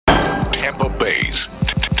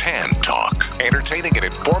Talk. Entertaining and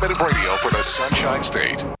informative radio for the Sunshine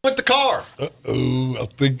State. With the car. Uh-oh, I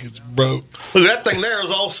think it's broke. Look, that thing there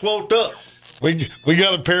is all swooped up. We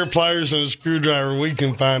got a pair of pliers and a screwdriver. We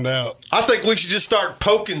can find out. I think we should just start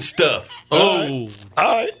poking stuff. Oh, All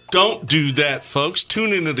right. don't do that, folks.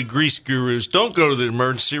 Tune into the Grease Gurus. Don't go to the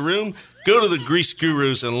emergency room. Go to the Grease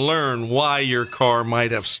Gurus and learn why your car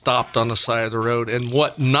might have stopped on the side of the road and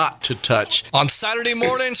what not to touch. On Saturday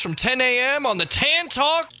mornings from 10 a.m. on the Tan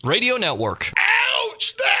Talk Radio Network.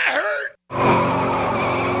 Ouch, that hurt.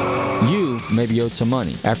 You may be owed some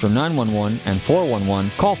money. After 911 and 411,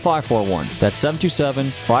 call 541. That's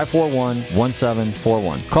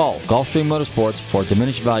 727-541-1741. Call Gulfstream Motorsports for a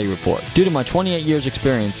diminished value report. Due to my 28 years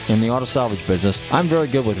experience in the auto salvage business, I'm very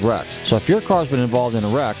good with wrecks. So if your car's been involved in a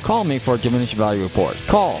wreck, call me for a diminished value report.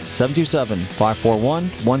 Call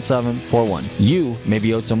 727-541-1741. You may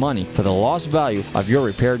be owed some money for the lost value of your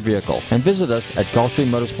repaired vehicle. And visit us at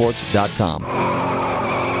GulfstreamMotorsports.com.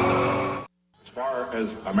 As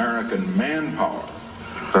American manpower,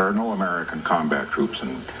 there are no American combat troops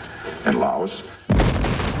in Laos.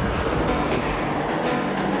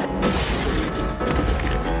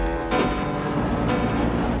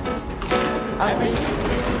 I mean,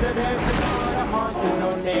 the desert on a horse with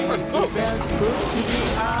no name. He felt good to be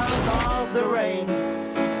out of the rain.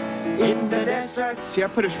 In the desert. See, I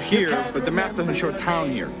put us here, but the map doesn't show a town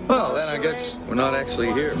here. Well, then I guess we're not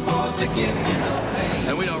actually here.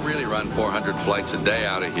 And we don't really run 400 flights a day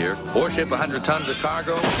out of here, or ship 100 tons of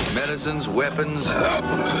cargo, medicines, weapons.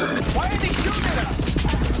 Why are they shooting at us?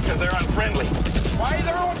 Because they're unfriendly. Why is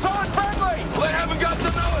everyone so unfriendly? Well, they haven't got to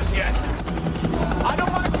know us yet. I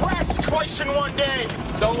don't want to crash twice in one day.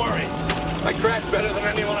 Don't worry. I crash better than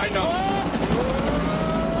anyone I know.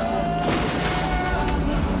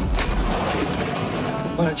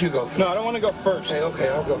 Why don't you go first? No, I don't want to go first. Hey, okay,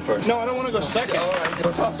 I'll go first. No, I don't want to go second. All right.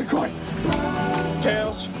 Go toss the coin.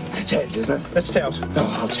 Tails. Tails, isn't it? It's tails. No,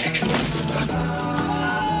 I'll take it.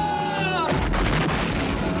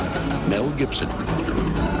 Mel Gibson.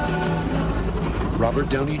 Robert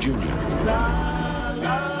Downey Jr.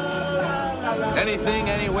 Anything,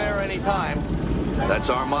 anywhere, anytime.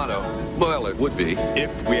 That's our motto. Well, it would be.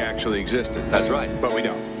 If we actually existed. That's right. But we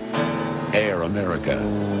don't. Air America.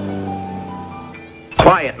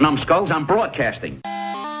 Quiet, numbskulls, I'm broadcasting.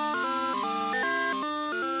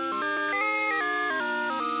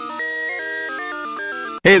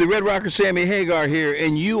 Hey, the Red Rocker Sammy Hagar here,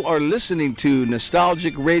 and you are listening to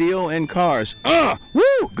Nostalgic Radio and Cars.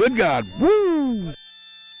 Woo! Good God, woo!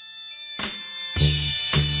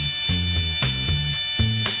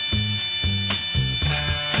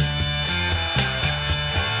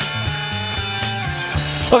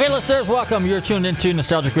 Okay, listeners, welcome. You're tuned into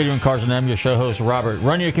Nostalgic Radio and Cars, and I'm your show host, Robert.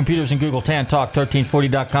 Run your computers and Google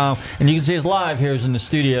TanTalk1340.com, and you can see us live here in the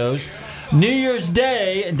studios. New Year's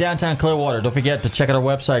Day in downtown Clearwater. Don't forget to check out our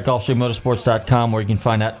website, GulfstreamMotorsports.com, where you can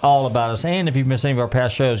find out all about us. And if you've missed any of our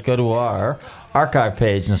past shows, go to our archive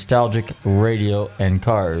page, Nostalgic Radio and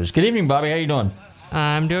Cars. Good evening, Bobby. How you doing?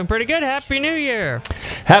 I'm doing pretty good. Happy New Year.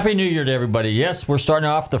 Happy New Year to everybody. Yes, we're starting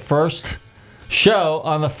off the first show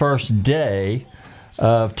on the first day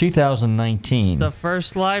of 2019. The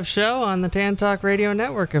first live show on the Tan Talk Radio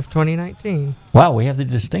Network of 2019. Wow, we have the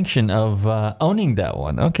distinction of owning that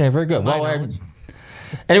one. Okay, very good.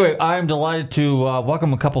 Anyway, I'm delighted to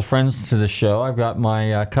welcome a couple friends to the show. I've got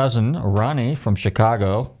my cousin, Ronnie, from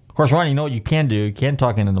Chicago. Of course, Ronnie, you know what you can do. You can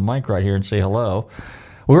talk into the mic right here and say hello.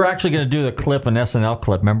 We were actually going to do the clip, an SNL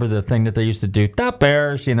clip. Remember the thing that they used to do? The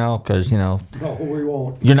Bears, because, No, we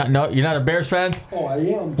won't. You're not a Bears fan? Oh, I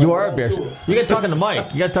am. You are a Bears fan. You got to talk in the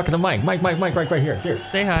mic. You got to talk in the mic. Mike, right here. Here.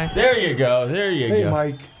 Say hi. There you go. Hey,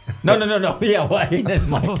 Mike. No. Yeah, well, he didn't,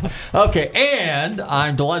 Mike. Okay, and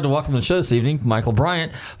I'm delighted to welcome to the show this evening Michael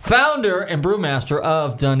Bryant, founder and brewmaster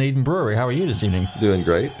of Dunedin Brewery. How are you this evening? Doing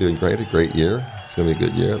great. A great year. It's going to be a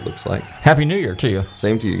good year, it looks like. Happy New Year to you.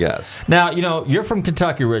 Same to you guys. Now, you're from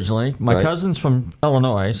Kentucky originally. My cousin's from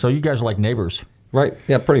Illinois, so you guys are like neighbors. Right.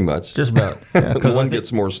 Yeah, pretty much. Just about. Yeah, one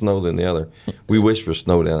gets more snow than the other. We wish for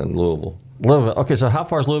snow down in Louisville. Okay, so how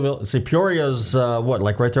far is Louisville? See, Peoria's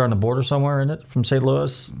like right there on the border somewhere, isn't it, from St.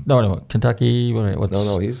 Louis? No, Kentucky.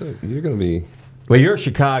 No, you're going to be... Well, you're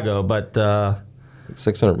Chicago, but...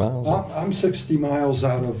 600 miles? I'm 60 miles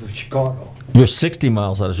out of Chicago. You're 60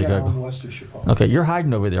 miles out of Chicago? Yeah, I'm west of Chicago. Okay, you're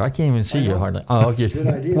hiding over there. I can't even see you hardly. Oh, okay. Good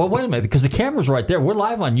idea. Well, wait a minute, because the camera's right there. We're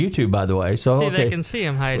live on YouTube, by the way. So See, they can see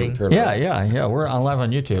him hiding. Yeah. We're live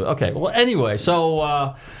on YouTube. Okay, well, anyway,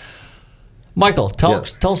 so... Michael, tell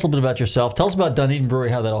us a little bit about yourself. Tell us about Dunedin Brewery,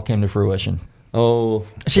 how that all came to fruition. Oh,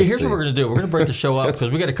 See, here's what we're going to do. We're going to break the show up because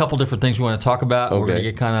we got a couple different things we want to talk about. We're going to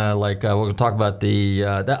get kind of like we're going to talk about the.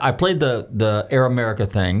 I played the Air America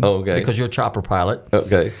thing. Because you're a chopper pilot.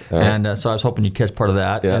 Okay. And so I was hoping you'd catch part of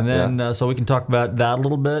that. Yeah, and then so we can talk about that a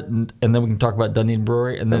little bit, and then we can talk about Dunedin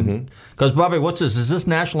Brewery, and then because Bobby, what's this? Is this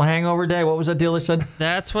National Hangover Day? What was that deal they said?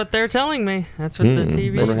 That's what they're telling me. That's what the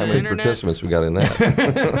TV Wonder and how the many internet. participants we got in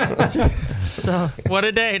that. So what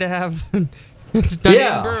a day to have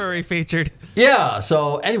Dunedin Brewery featured. Yeah.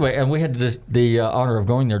 So anyway, and we had the honor of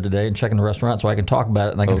going there today and checking the restaurant, so I can talk about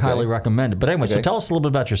it, and I can highly recommend it. But anyway, so tell us a little bit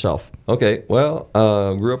about yourself. Okay. Well,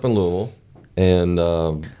 grew up in Louisville and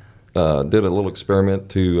did a little experiment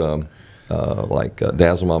to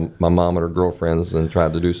dazzle my mom and her girlfriends, and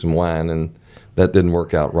tried to do some wine, and that didn't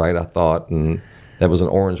work out right, I thought, and that was an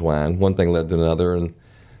orange wine. One thing led to another, and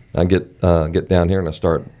I get down here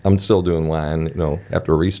and I'm still doing wine,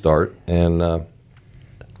 after a restart, and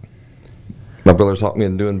my brother talked me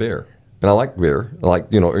into doing beer. And I like beer. I like,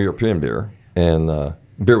 European beer and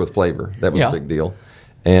beer with flavor. That was a big deal.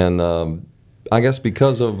 And I guess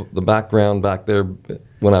because of the background back there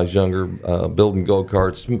when I was younger, building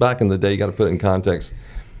go-karts, back in the day, you got to put it in context,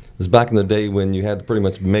 it was back in the day when you had to pretty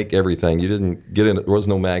much make everything. You didn't get in it. There was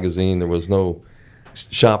no magazine. There was no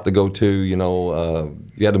shop to go to, you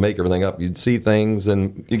had to make everything up. You'd see things,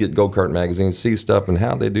 and you get go-kart magazines, see stuff, and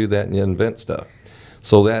how they do that, and you invent stuff.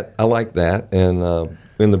 So I like that. And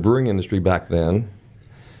in the brewing industry back then,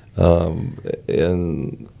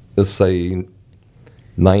 in, let's say,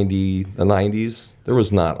 the 90s, there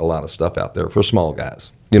was not a lot of stuff out there for small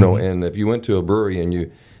guys. And if you went to a brewery and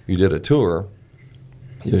you did a tour,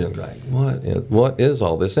 you're like, what is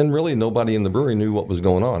all this? And really nobody in the brewery knew what was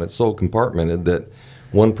going on. It's so compartmented that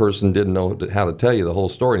one person didn't know how to tell you the whole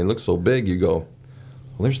story. And it looks so big, you go, well,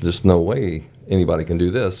 there's just no way anybody can do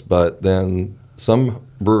this. But then some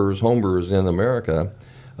brewers, home brewers in America,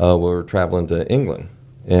 were traveling to England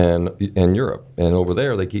and Europe. And over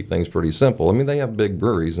there, they keep things pretty simple. I mean, they have big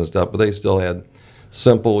breweries and stuff, but they still had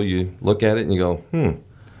simple. You look at it and you go,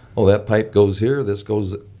 oh, that pipe goes here, this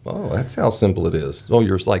goes, oh, that's how simple it is. Oh,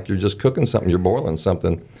 you're just cooking something, you're boiling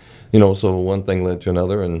something. So one thing led to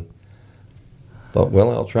another, and thought, well,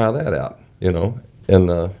 I'll try that out,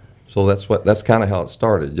 And so that's kind of how it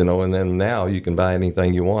started, And then now you can buy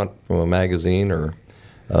anything you want from a magazine, or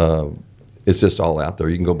it's just all out there.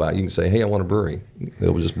 You can go buy. You can say, hey, I want a brewery.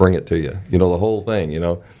 They'll just bring it to you. The whole thing.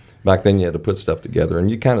 Back then you had to put stuff together, and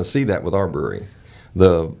you kind of see that with our brewery.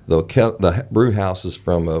 The brew house is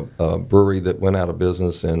from a brewery that went out of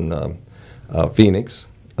business in Phoenix.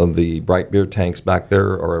 The Bright Beer tanks back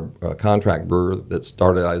there are a contract brewer that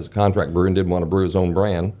started out as a contract brewer and didn't want to brew his own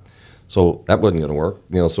brand. So that wasn't going to work.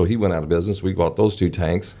 So he went out of business. We bought those 2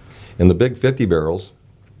 tanks. And the big 50 barrels,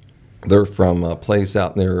 they're from a place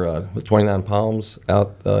out near 29 Palms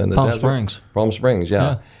out in the desert. Palm Springs,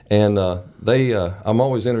 yeah. And I'm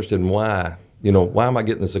always interested in why am I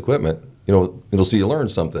getting this equipment? So you learn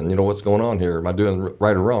something. What's going on here? Am I doing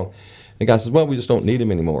right or wrong? And the guy says, well, we just don't need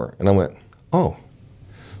them anymore. And I went, oh,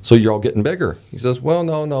 so you're all getting bigger. He says, well,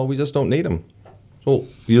 no, we just don't need them. So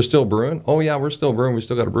you're still brewing? Oh, yeah, we're still brewing. We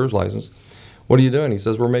still got a brewer's license. What are you doing? He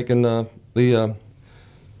says, we're making the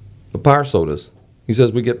power sodas. He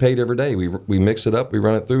says, we get paid every day. We mix it up, we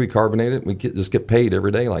run it through, we carbonate it, we just get paid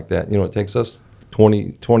every day like that. It takes us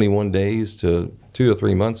 21 days to 2 or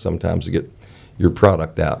 3 months sometimes to get your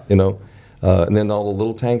product out, And then all the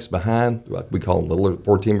little tanks behind, we call them the little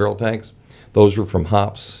 14-barrel tanks, those were from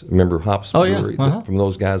Hops. Remember Hops Brewery? Yeah. From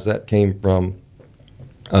those guys, that came from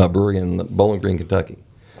a brewery in Bowling Green, Kentucky.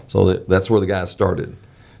 So that's where the guys started.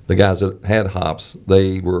 The guys that had Hops,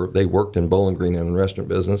 they worked in Bowling Green in the restaurant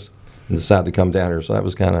business and decided to come down here. So that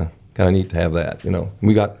was kind of neat to have that.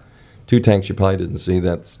 We got 2 tanks you probably didn't see.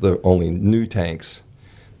 That's the only new tanks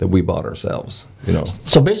that we bought ourselves.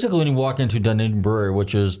 So basically, when you walk into Dunedin Brewery,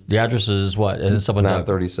 which is the address is what? It's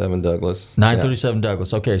 937 Douglas. 937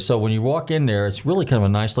 Douglas. Okay, so when you walk in there, it's really kind of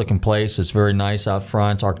a nice looking place. It's very nice out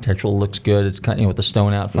front. It's architectural, looks good. It's kind of, with the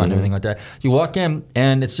stone out front, and everything like that. You walk in,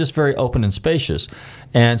 and it's just very open and spacious.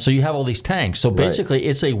 And so you have all these tanks. So basically,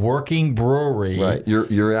 it's a working brewery. Right.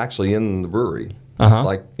 You're actually in the brewery,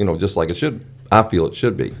 like just like it should. I feel it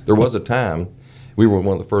should be. There was a time we were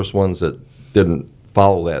one of the first ones that didn't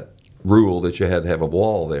follow that rule that you had to have a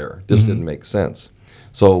wall there. It just didn't make sense.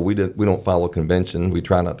 So we don't follow convention. We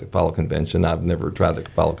try not to follow convention. I've never tried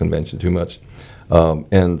to follow convention too much.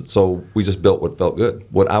 And so we just built what felt good,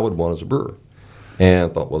 what I would want as a brewer.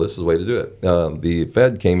 And thought, well, this is the way to do it. The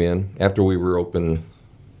Fed came in after we were open,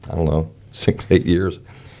 6 to 8 years,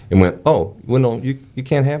 and went, oh, well, no, you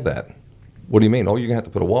can't have that. What do you mean? Oh, you're going to have to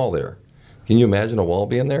put a wall there. Can you imagine a wall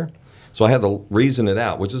being there? So I had to reason it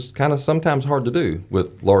out, which is kind of sometimes hard to do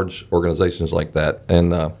with large organizations like that.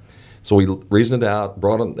 And so we reasoned it out,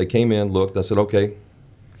 brought them, they came in, looked, I said, okay,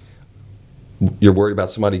 you're worried about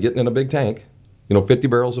somebody getting in a big tank, 50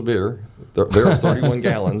 barrels of beer, the barrel's 31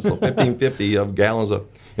 gallons, so 1,550 of gallons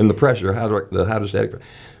in the pressure, the hydrostatic pressure.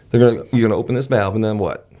 You're going to open this valve, and then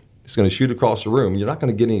what? It's going to shoot across the room. You're not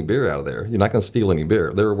going to get any beer out of there. You're not going to steal any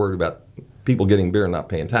beer. They were worried about people getting beer and not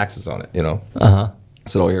paying taxes on it, Uh-huh. I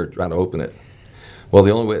said, here, try to open it. Well,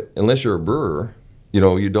 the only way, unless you're a brewer,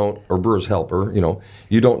 you don't, or brewer's helper,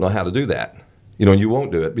 you don't know how to do that. You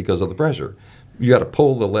won't do it because of the pressure. You got to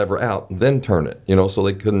pull the lever out, then turn it, so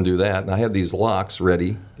they couldn't do that. And I had these locks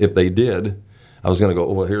ready. If they did, I was going to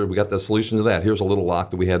go, well, here, we got the solution to that. Here's a little lock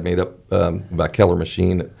that we had made up by Keller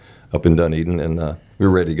Machine up in Dunedin, and we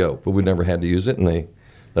were ready to go. But we never had to use it, and they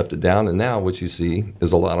left it down. And now what you see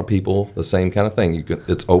is a lot of people, the same kind of thing.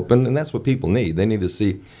 It's open, and that's what people need. They need to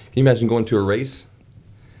see. Can you imagine going to a race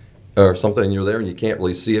or something, and you're there, and you can't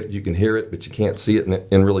really see it. You can hear it, but you can't see it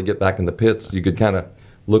and really get back in the pits. You could kind of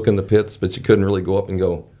look in the pits, but you couldn't really go up and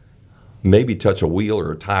go, maybe touch a wheel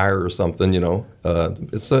or a tire or something,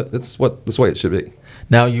 It's the way it should be.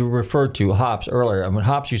 Now, you referred to Hops earlier. I mean,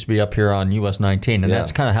 Hops used to be up here on US 19, and Yeah.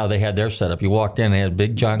 that's kind of how they had their setup. You walked in, they had a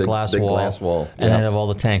big giant glass big wall, glass wall, and yeah. they have all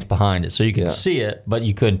the tanks behind it. So you could Yeah. see it, but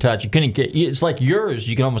you couldn't touch. You couldn't get. It's like yours.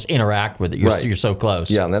 You can almost interact with it. You're so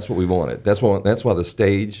close. Yeah, and that's what we wanted. That's why the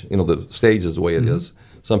stage, the stage is the way it is.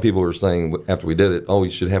 Some people were saying after we did it,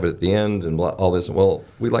 we should have it at the end and all this. Well,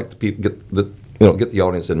 we like to get the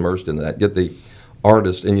audience immersed in that, get the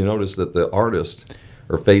artist, and you notice that the artists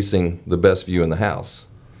are facing the best view in the house.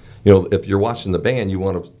 If you're watching the band, you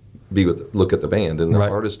want to look at the band, and the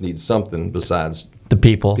artist needs something besides the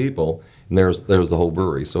people. And there's the whole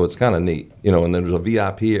brewery, so it's kind of neat, And then there's a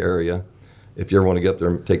VIP area. If you ever want to get up there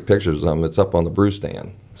and take pictures of them, it's up on the brew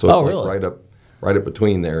stand. So it's really? right up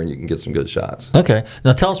between there, and you can get some good shots. Okay.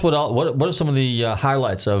 Now tell us what are some of the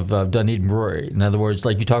highlights of Dunedin Brewery? In other words,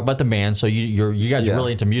 like you talk about the band, so you guys are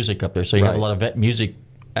really into music up there, so you have a lot of music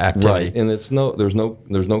activity. Right, and there's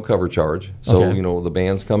no cover charge. So the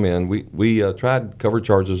bands come in. We tried cover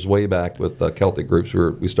charges way back with Celtic groups.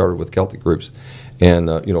 We started with Celtic groups, and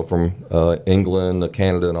from England,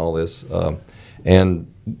 Canada, and all this,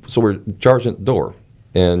 and so we're charging at the door.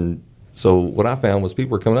 And so what I found was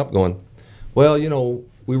people were coming up going, well,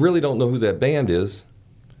 we really don't know who that band is,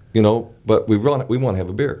 but we want to have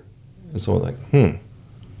a beer. And so we're like,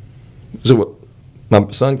 So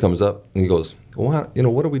my son comes up and he goes, well,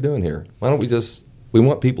 what are we doing here? Why don't we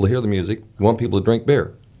want people to hear the music. We want people to drink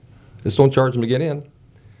beer. Just don't charge them to get in.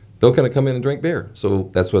 They'll kind of come in and drink beer.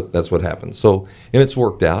 So that's what happens. So, and it's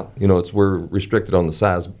worked out. We're restricted on the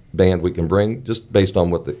size band we can bring just based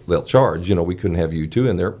on what they'll charge. We couldn't have U2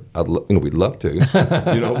 in there. We'd love to,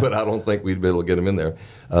 but I don't think we'd be able to get them in there.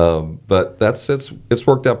 But it's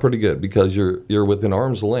worked out pretty good because you're within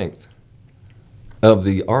arm's length of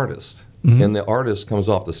the artist, and the artist comes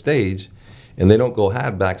off the stage, and they don't go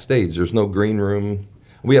hide backstage. There's no green room.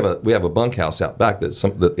 We have a bunkhouse out back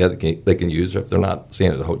that they can use if they're not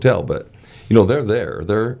staying at a hotel. But they're there.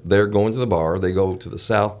 They're going to the bar. They go to the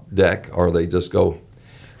south deck, or they just go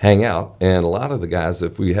hang out. And a lot of the guys,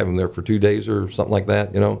 if we have them there for 2 days or something like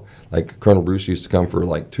that, like Colonel Bruce used to come for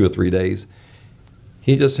like 2 or 3 days.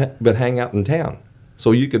 He just but hang out in town.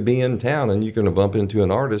 So you could be in town and you're going to bump into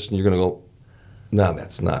an artist and you're going to go, no,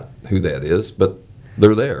 that's not who that is. But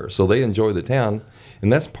they're there, so they enjoy the town.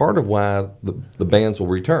 And that's part of why the bands will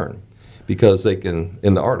return, because they can,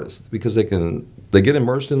 and the artists, because they get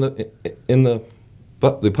immersed in the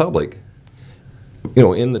public,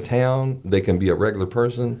 in the town. They can be a regular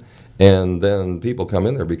person, and then people come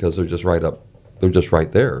in there because they're just right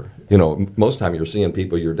there. Most time you're seeing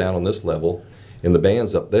people, you're down on this level, and the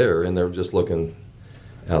band's up there, and they're just looking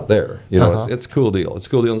out there. It's a cool deal. It's a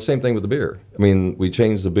cool deal. And the same thing with the beer. I mean, we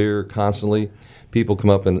change the beer constantly. People come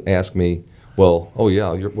up and ask me, well, you're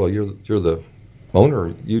the owner.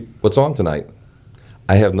 What's on tonight?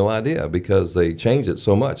 I have no idea because they change it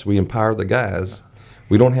so much. We empower the guys.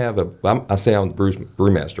 We don't have I say I'm the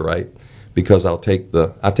brewmaster, right? Because I take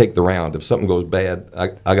the round. If something goes bad,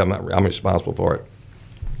 I'm responsible for it.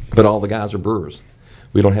 But all the guys are brewers.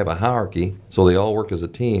 We don't have a hierarchy, so they all work as a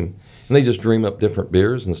team. And they just dream up different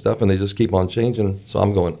beers and stuff, and they just keep on changing. So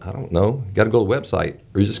I'm going, I don't know. You got to go to the website,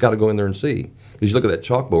 or you just got to go in there and see. Because you look at that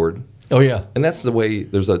chalkboard. Oh, yeah. And that's the way,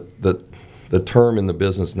 there's the term in the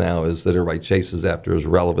business now is that everybody chases after is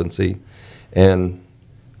relevancy. And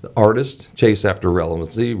the artists chase after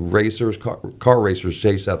relevancy. Racers, car racers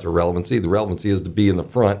chase after relevancy. The relevancy is to be in the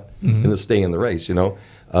front and to stay in the race,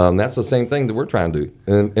 That's the same thing that we're trying to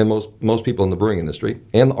do. And most people in the brewing industry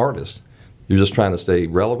and the artists, you're just trying to stay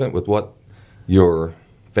relevant with what your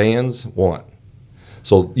fans want.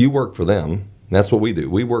 So you work for them. That's what we do.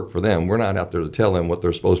 We work for them. We're not out there to tell them what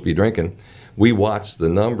they're supposed to be drinking. We watch the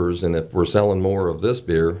numbers, and if we're selling more of this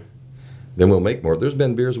beer, then we'll make more. There's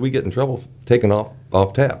been beers we get in trouble taking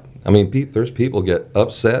off tap. I mean, there's people get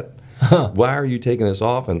upset. Why are you taking this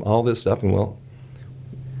off and all this stuff? And well,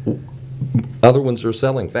 other ones are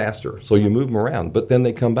selling faster, so you move them around, but then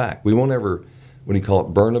they come back. We won't ever, what do you call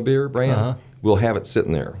it, burn a beer brand? We'll have it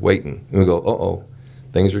sitting there waiting, and we go, uh-oh,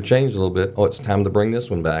 things are changed a little bit. Oh, it's time to bring this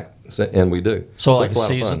one back, and we do. So like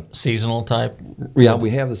seasonal type? Yeah,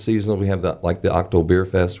 we have the seasonal. We have the Octo Beer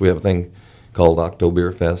Fest. We have a thing called Octo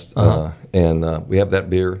Beer Fest, and we have that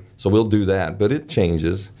beer. So we'll do that, but it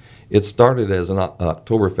changes. It started as an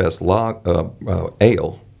Oktoberfest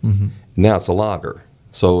ale. Now it's a lager.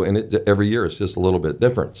 So, and every year it's just a little bit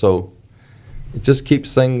different. So it just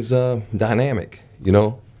keeps things dynamic, you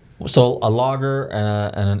know. So a lager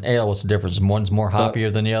and an ale, what's the difference? One's more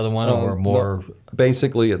hoppier than the other one, or more? No,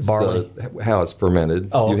 basically, it's how it's fermented.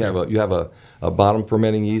 Oh, you have a bottom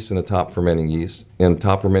fermenting yeast and a top fermenting yeast, and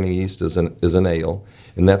top fermenting yeast is an ale,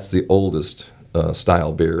 and that's the oldest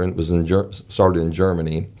style beer, and it was started in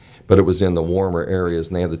Germany, but it was in the warmer areas,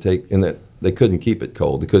 and they had to take in that they couldn't keep it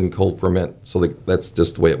cold. They couldn't cold ferment, so that's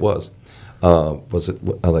just the way it was. Was it?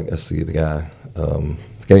 I see the guy. Can't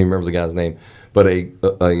even remember the guy's name. But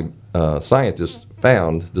a scientist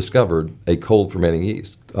discovered a cold fermenting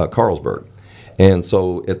yeast, Carlsberg. And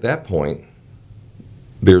so at that point,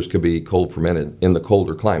 beers could be cold fermented in the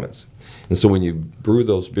colder climates. And so when you brew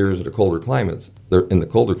those beers that are colder climates,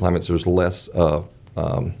 there's less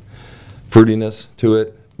fruitiness to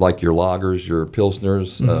it, like your lagers, your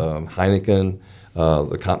pilsners, Heineken,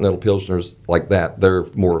 the Continental Pilsners, like that. They're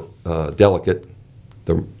more delicate.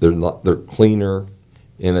 They're cleaner.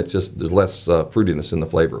 And it's just, there's less fruitiness in the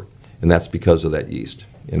flavor. And that's because of that yeast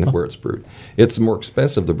and where it's brewed. It's more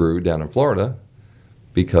expensive to brew down in Florida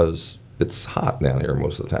because it's hot down here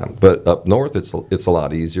most of the time. But up north, it's a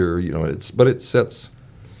lot easier, you know.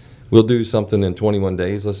 We'll do something in 21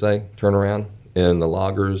 days, let's say, turn around. And the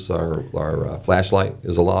lagers, our Flashlight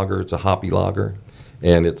is a lager. It's a hoppy lager.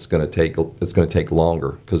 And it's going to take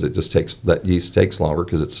longer because that yeast takes longer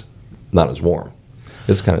because it's not as warm.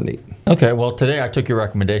 It's kind of neat. Okay, well, today I took your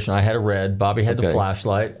recommendation. I had a red. Bobby had the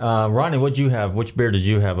Flashlight. Ronnie, what'd you have? Which beer did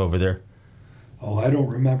you have over there? Oh, I don't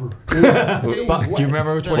remember. Do you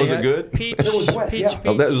remember which one was you it had? good? Peach. It was wet, Peach, yeah.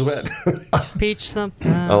 Oh, that was wet. Peach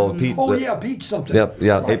something. Peach. Oh, yeah, peach something.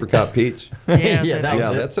 Yeah, apricot peach.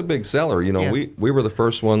 That's a big seller. You know, Yes. we were the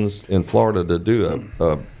first ones in Florida to do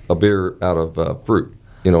a beer out of fruit.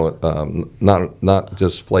 You know, not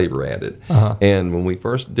just flavor added. And when we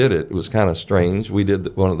first did it, it was kind of strange. We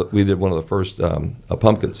did one of the first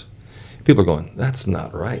pumpkins. People are going, that's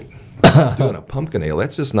not right. Doing a pumpkin ale,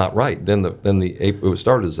 that's just not right. Then it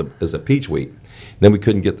started as a peach wheat. Then we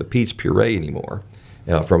couldn't get the peach puree anymore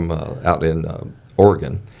from out in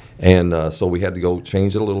Oregon, and so we had to go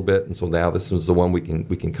change it a little bit. And so now this is the one we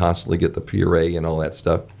can constantly get the puree and all that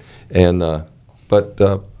stuff. And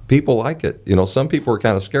but people like it. You know, some people are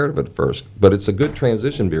kind of scared of it at first, but it's a good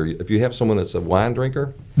transition beer. If you have someone that's a wine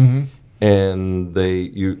drinker, and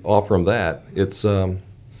you offer them that, it's kind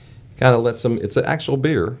of lets them. It's an actual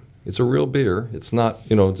beer. It's a real beer. It's not,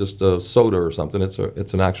 just a soda or something. It's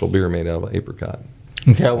an actual beer made out of apricot.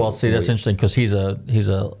 Okay, well, see, that's interesting because he's a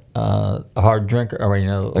hard drinker, or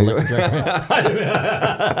a liquor drinker.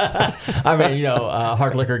 I mean,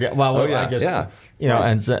 hard liquor. Well, I guess, right.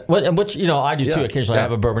 and which I do too. Occasionally, I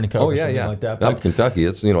have a bourbon and coke. or something like that. Up in Kentucky,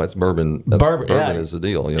 it's it's bourbon. Bourbon is the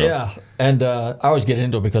deal. Yeah, and I always get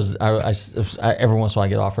into it because I every once in a while I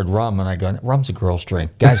get offered rum, and I go, rum's a girl's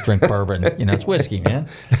drink. Guys drink bourbon. It's whiskey, man.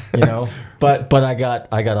 But I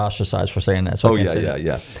got ostracized for saying that. So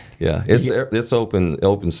Yeah, it's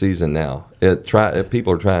open season now.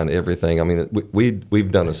 People are trying everything. I mean,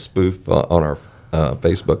 we've done a spoof on our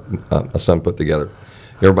Facebook. My son put together.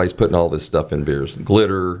 Everybody's putting all this stuff in beers,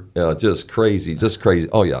 glitter, just crazy.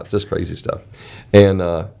 Oh yeah, it's just crazy stuff, and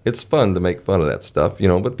it's fun to make fun of that stuff,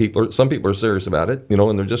 But some people are serious about it,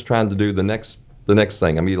 and they're just trying to do the next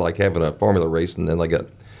thing. I mean, like having a formula race, and then they got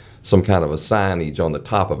some kind of a signage on the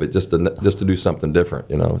top of it just to do something different.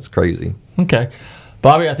 It's crazy. Okay.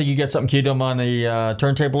 Bobby, I think you got something queued up on the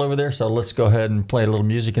turntable over there, so let's go ahead and play a little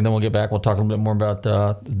music, and then we'll get back. We'll talk a little bit more about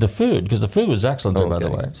the food, because the food was excellent, by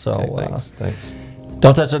the way. So thanks.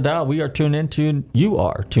 Don't touch that dial. You are tuned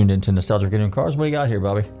into Nostalgic Radio and Cars. What do you got here,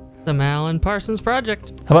 Bobby? Some Alan Parsons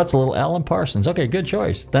Project. How about a little Alan Parsons? Okay, good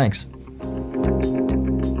choice. Thanks.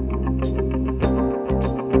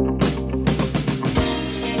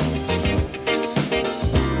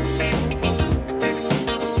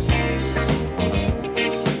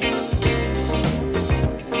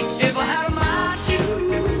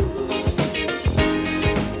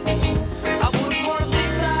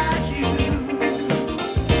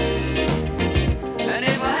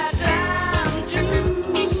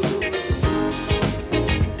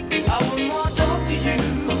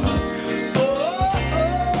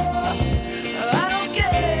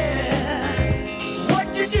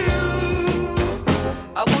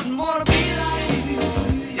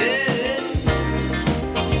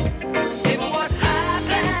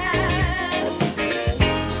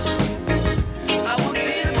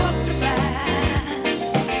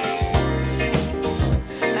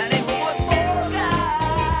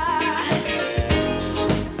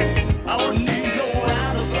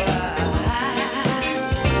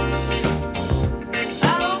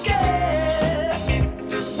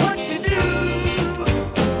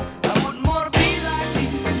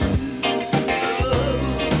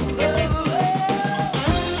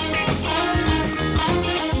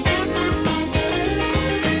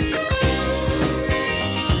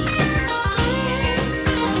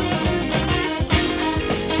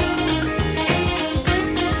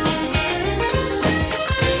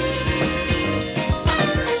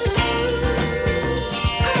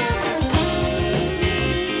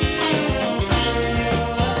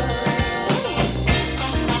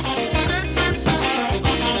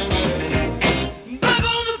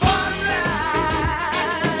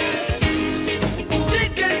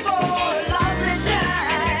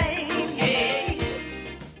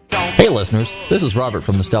 Hey listeners, this is Robert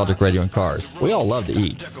from Nostalgic Radio and Cars. We all love to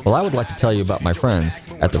eat. Well, I would like to tell you about my friends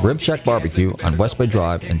at the Rib Shack Barbecue on West Bay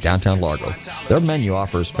Drive in downtown Largo. Their menu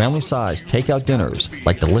offers family-sized takeout dinners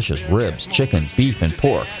like delicious ribs, chicken, beef, and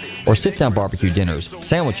pork, or sit-down barbecue dinners,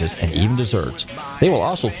 sandwiches, and even desserts. They will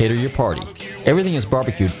also cater your party. Everything is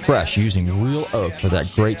barbecued fresh using real oak for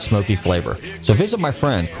that great smoky flavor. So visit my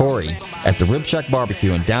friend Corey at the Rib Shack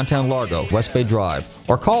Barbecue in downtown Largo, West Bay Drive,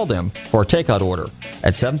 or call them for a takeout order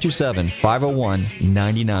at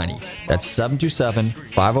 727-501-9090. That's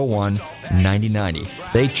 727-501-9090.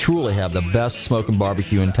 They truly have the best smoking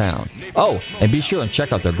barbecue in town. Oh, and be sure and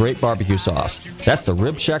check out their great barbecue sauce. That's the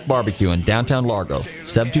Rib Shack Barbecue in downtown Largo,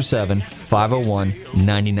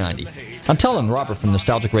 727-501-9090. I'm telling Robert from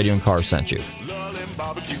Nostalgic Radio and Cars sent you.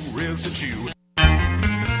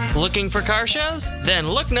 Looking for car shows? Then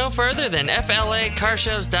look no further than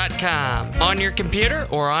FLACarshows.com. On your computer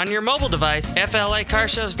or on your mobile device,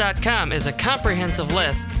 FLACarshows.com is a comprehensive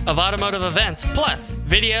list of automotive events, plus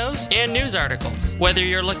videos and news articles. Whether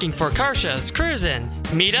you're looking for car shows, cruise-ins,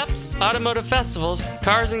 meetups, automotive festivals,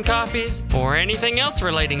 cars and coffees, or anything else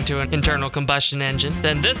relating to an internal combustion engine,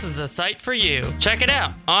 then this is a site for you. Check it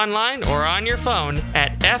out online or on your phone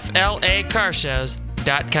at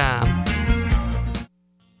FLACarshows.com.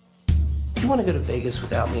 You want to go to Vegas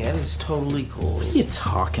without me? That is totally cool. What are you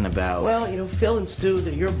talking about? Well, you know, Phil and Stu,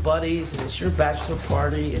 they're your buddies, and it's your bachelor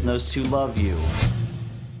party, and those two love you.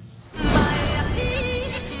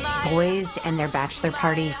 Boys and their bachelor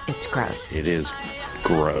parties, it's gross. It is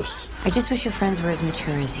gross. I just wish your friends were as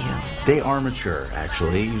mature as you. They are mature,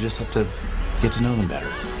 actually. You just have to get to know them better.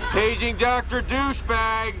 Paging Dr.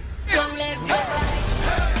 Douchebag.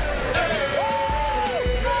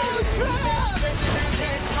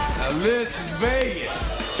 Now this is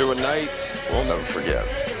Vegas. Two nights we'll never forget.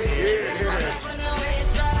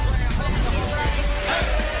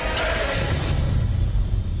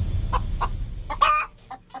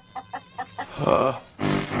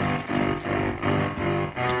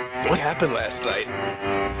 What happened last night?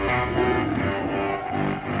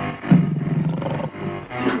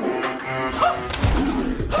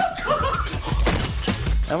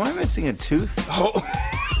 Am I missing a tooth? Oh.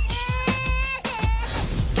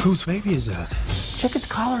 Whose baby is that? check its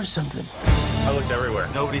collar or something. I looked everywhere.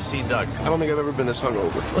 Nobody's seen Doug. I don't think I've ever been this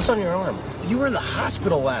hungover. What's on your arm? You were in the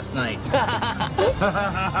hospital last night.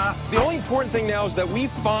 The only important thing now is that we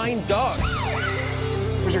find Doug.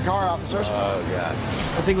 Where's your car, officers? Oh, God.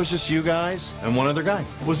 I think it was just you guys and one other guy.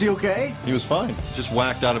 Was he okay? He was fine. Just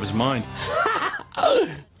whacked out of his mind. Oh,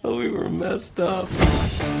 we were messed up.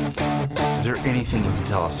 Is there anything you can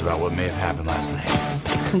tell us about what may have happened last night?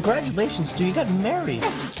 Congratulations, dude. You got married.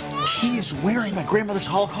 He is wearing my grandmother's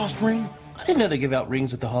Holocaust ring? I didn't know they give out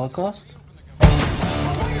rings at the Holocaust.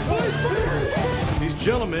 These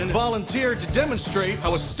gentlemen volunteered to demonstrate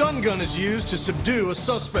how a stun gun is used to subdue a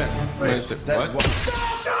suspect. Wait a second, what?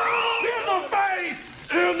 In the face!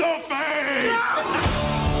 In the face!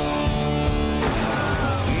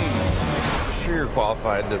 Sure you're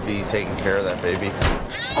qualified to be taking care of that baby.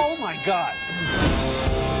 Oh, my God.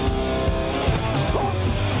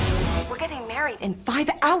 We're getting married in 5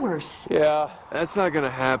 hours. Yeah, that's not gonna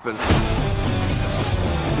happen.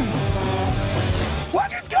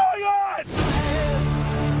 What is going on?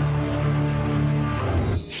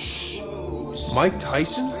 Mike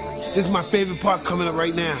Tyson? This is my favorite part coming up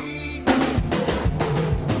right now.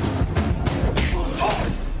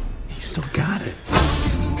 He still got it.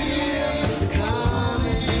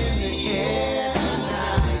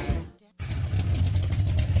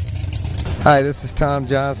 Hi, this is Tom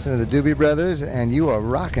Johnson of the Doobie Brothers, and you are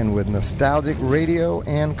rocking with Nostalgic Radio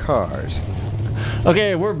and Cars.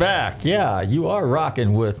 Okay, we're back. Yeah, you are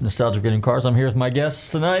rocking with Nostalgic Radio and Cars. I'm here with my guests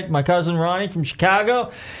tonight, my cousin Ronnie from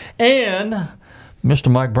Chicago, and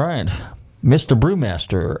Mr. Mike Bryant, Mr.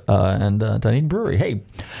 Brewmaster, and Dunedin Brewery. Hey,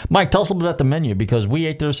 Mike, tell us a little bit about the menu, because we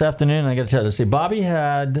ate there this afternoon, and I got to tell you, see, Bobby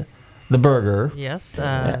had the burger. Yes.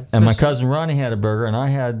 And my cousin Ronnie had a burger, and I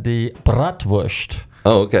had the bratwurst.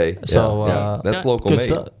 Oh, okay. So yeah. That's local made.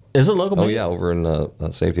 Stuff. Is it local made? Oh, yeah, over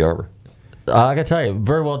in Safety Harbor. I got to tell you,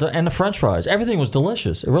 very well done. And the French fries, everything was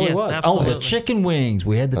delicious. It really was. Absolutely. Oh, the chicken wings.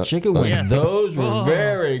 We had the chicken wings. Yes. Those were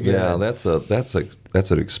very good. Yeah, that's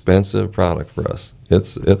an expensive product for us.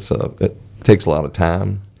 It takes a lot of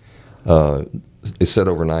time. It's set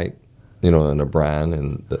overnight, in a brine,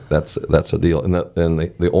 and that's a deal. And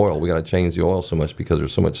the oil, we got to change the oil so much because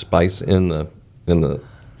there's so much spice in the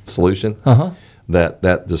solution.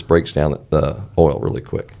 That just breaks down the oil really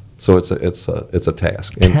quick. So it's a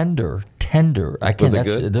task. Tender. I can't. Was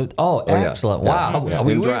it good? Excellent! Yeah. Wow, Yeah.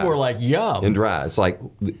 we were like yum. And dry. It's like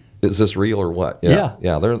is this real or what? Yeah.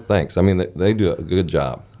 Thanks. I mean, they do a good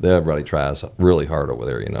job. Everybody tries really hard over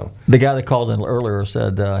there, The guy that called in earlier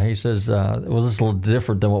said, he says, well, this is a little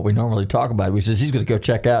different than what we normally talk about. He says he's going to go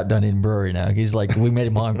check out Dunedin Brewery now. He's like, we made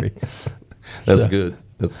him hungry. That's good.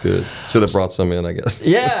 That's good. Should have brought some in, I guess.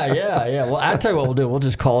 Yeah. Well, I'll tell you what we'll do. We'll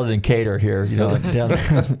just call it in cater here, down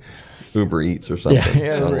there. Uber Eats or something.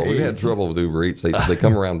 Yeah, Uber Eats. We've had trouble with Uber Eats. They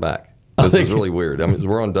come around back. This is really weird. I mean,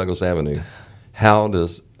 we're on Douglas Avenue. How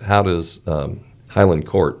does Highland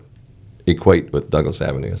Court equate with Douglas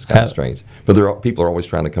Avenue? It's kind of strange. But people are always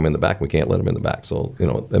trying to come in the back. We can't let them in the back. So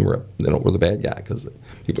then we're the bad guy because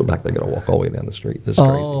people are back. They got to walk all the way down the street. It's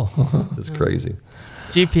crazy. It's crazy.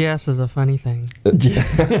 GPS is a funny thing.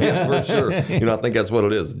 Yeah, for sure. I think that's what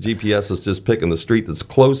it is. GPS is just picking the street that's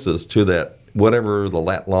closest to that, whatever the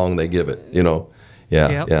lat long they give it. Yeah.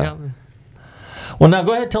 Yep. Well, now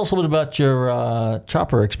go ahead and tell us a little bit about your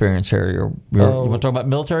chopper experience here. You want to talk about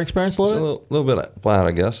military experience a little bit? A little bit of flying,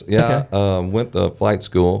 I guess. Yeah. Okay. Went to flight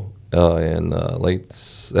school in late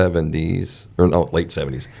 70s.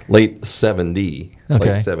 Late 70. Okay.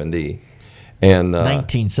 Late 70. And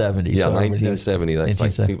 1970. Yeah, so 1970. That's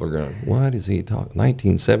like people are going, what is he talking?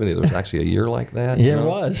 1970. There's actually a year like that. Yeah, it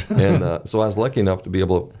was. And so I was lucky enough to be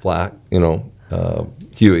able to fly,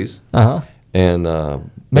 Hueys. Uh-huh. And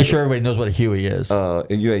make sure everybody knows what a Huey is. A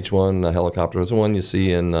UH-1 helicopter is the one you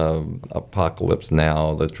see in Apocalypse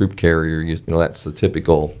Now, the troop carrier. That's the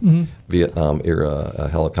typical Vietnam era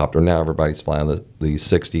helicopter. Now everybody's flying the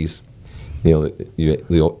 60s.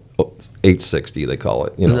 The 860 they call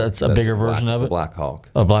it. That's a bigger version of it. The Black Hawk.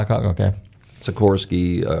 Oh, Black Hawk. Okay.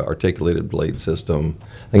 Sikorsky articulated blade system.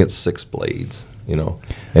 I think it's 6 blades.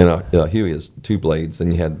 And Huey is 2 blades.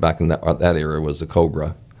 And you had back in that era was the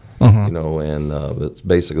Cobra. Mm-hmm. And it's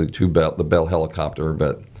basically the Bell helicopter,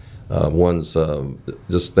 but one's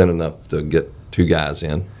just thin enough to get 2 guys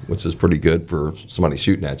in, which is pretty good for somebody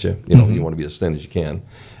shooting at you. You want to be as thin as you can.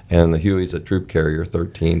 And the Huey's a troop carrier,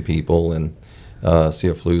 13 people, and I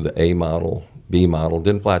flew the A model, B model.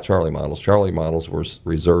 Didn't fly Charlie models. Charlie models were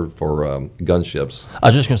reserved for gunships. I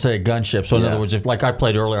was just going to say a gunship. So in other words, like I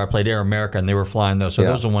played earlier, I played Air America, and they were flying those. So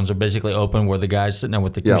those are the ones that are basically open where the guy's sitting there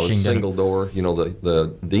with the machine gun. Yeah, it was single door.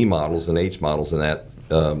 The D models and H models and that,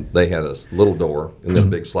 they had a little door and then a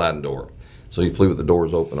big sliding door. So you flew with the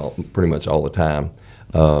doors open pretty much all the time.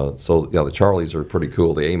 The Charlies are pretty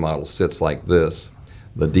cool. The A model sits like this.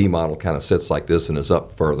 The D model kind of sits like this and is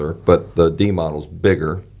up further, but the D model's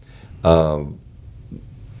bigger. But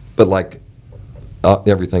like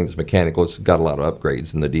everything's mechanical, it's got a lot of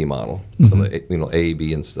upgrades in the D model. So the A,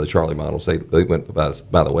 B, and the Charlie models, they went.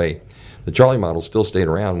 By the way, the Charlie models still stayed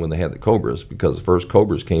around when they had the Cobras because the first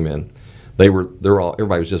Cobras came in.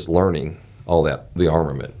 Everybody was just learning all that, the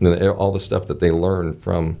armament, and all the stuff that they learned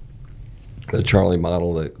from the Charlie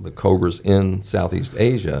model, the Cobras in Southeast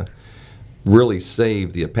Asia, really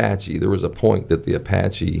saved the Apache. There was a point that the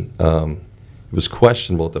Apache, it was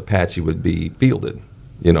questionable if the Apache would be fielded,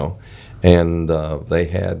 and they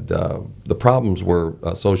had, the problems were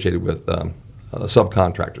associated with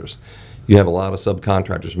subcontractors. You have a lot of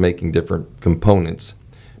subcontractors making different components.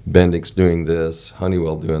 Bendix doing this,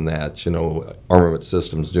 Honeywell doing that, Armament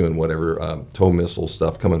Systems doing whatever, tow missile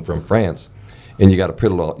stuff coming from France, and you got to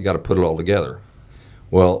put it all together.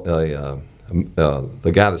 Well,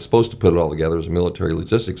 the guy that's supposed to put it all together is a military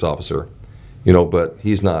logistics officer, but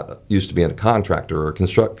he's not used to being a contractor or a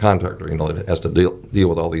contractor, that has to deal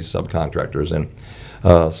with all these subcontractors.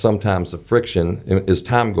 And sometimes the friction, as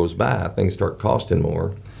time goes by, things start costing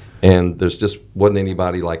more. And there's just wasn't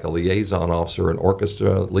anybody like a liaison officer, an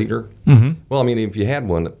orchestra leader. Mm-hmm. Well, I mean, if you had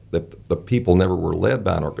one, the people never were led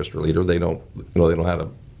by an orchestra leader. They don't know how to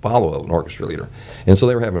follow an orchestra leader. And so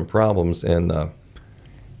they were having problems, and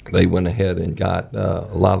they went ahead and got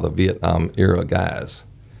a lot of the Vietnam era guys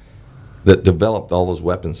that developed all those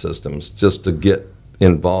weapon systems just to get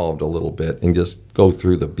involved a little bit and just go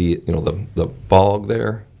through the fog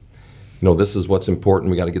there. This is what's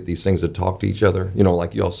important. We got to get these things to talk to each other.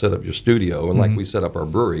 Like you all set up your studio, and like we set up our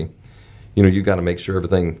brewery. You got to make sure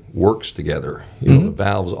everything works together. The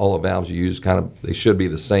valves, all the valves you use, they should be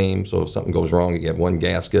the same. So if something goes wrong, you have one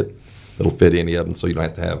gasket that'll fit any of them. So you don't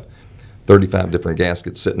have to have 35 different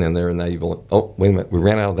gaskets sitting in there. And now you've only, wait a minute, we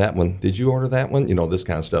ran out of that one. Did you order that one? This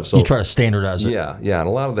kind of stuff. So you try to standardize it. Yeah, and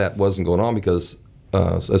a lot of that wasn't going on because,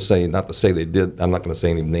 let's say, not to say they did. I'm not going to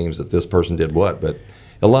say any names that this person did what, but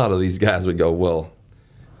a lot of these guys would go, well,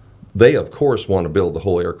 they, of course, want to build the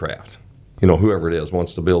whole aircraft. Whoever it is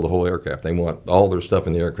wants to build the whole aircraft. They want all their stuff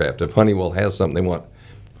in the aircraft. If Honeywell has something, they want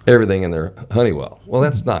everything in their Honeywell. Well,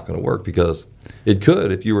 that's not going to work because it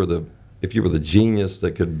could if you were the if you were the genius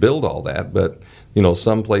that could build all that, but you know,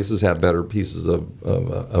 some places have better pieces of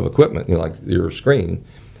equipment. You know, like your screen.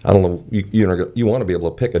 I don't know. You want to be able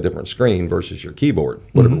to pick a different screen versus your keyboard,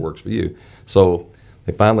 whatever works for you. So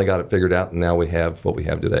they finally got it figured out, and now we have what we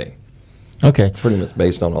have today. Okay. Pretty much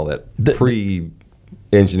based on all that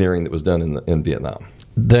pre-engineering that was done in Vietnam.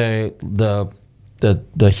 The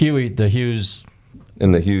Hughes.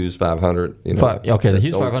 And the Hughes 500, you know. The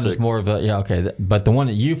Hughes 500 is more of a okay, but the one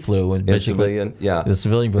that you flew was basically civilian, the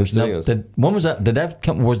civilian version. When was that? Did that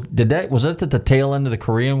come? Was that at the tail end of the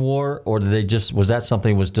Korean War, or did they just was that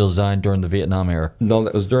something that was designed during the Vietnam era? No,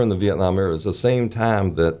 that was during the Vietnam era. It was the same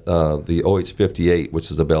time that the OH-58, which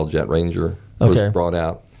is a Bell Jet Ranger, was brought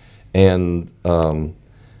out, and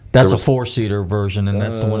that's a 4-seater version, and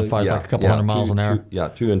that's the one that flies like a couple hundred miles an hour.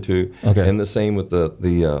 2 and 2. Okay, and the same with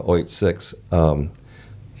the OH-6.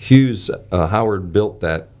 Hughes Howard built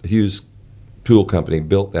that. Hughes Tool Company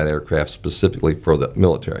built that aircraft specifically for the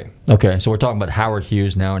military. Okay, so we're talking about Howard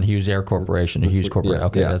Hughes now and Hughes Air Corporation, Hughes Corporation.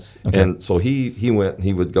 That's okay. And so he went.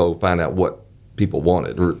 He would go find out what people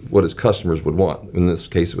wanted or what his customers would want. In this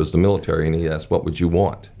case, it was the military, and he asked, "What would you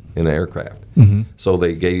want in an aircraft?" Mm-hmm. So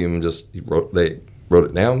they gave him they wrote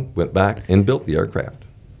it down, went back, and built the aircraft.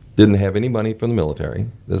 Didn't have any money from the military.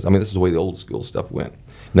 This is the way the old school stuff went.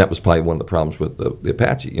 And that was probably one of the problems with the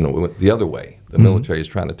Apache. You know, it went the other way. The military is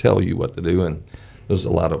trying to tell you what to do, and there's a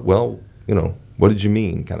lot of, well, you know, what did you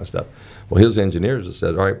mean kind of stuff. Well, his engineers just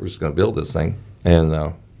said, all right, we're just going to build this thing. And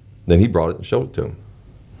then he brought it and showed it to him.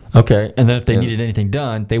 Okay, and then if they needed anything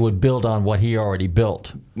done, they would build on what he already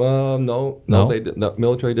built. No, they didn't. No,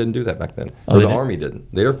 military didn't do that back then. Oh, or the Army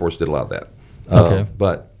didn't. The Air Force did a lot of that. Okay.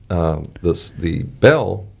 But the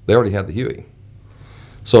Bell, they already had the Huey.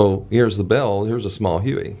 So here's the Bell, here's a small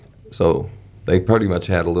Huey. So they pretty much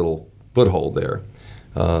had a little foothold there.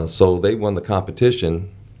 So they won the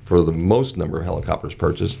competition for the most number of helicopters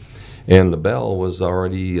purchased, and the Bell was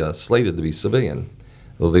already slated to be civilian.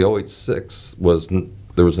 Well, the OH-6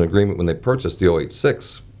 there was an agreement when they purchased the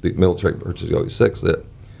OH-6, the military purchased the OH-6, that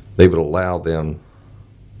they would allow them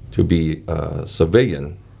to be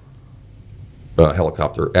civilian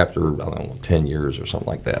helicopter after, I don't know, 10 years or something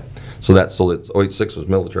like that. So OH-6 was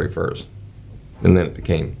military first, and then it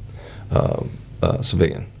became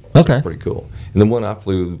civilian. Okay. So pretty cool. And the one I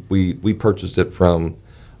flew, we purchased it from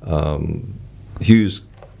Hughes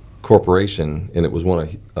Corporation, and it was one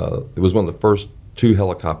of the first 2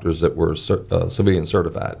 helicopters that were civilian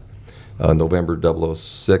certified, November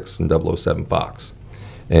 006 and 007 Fox.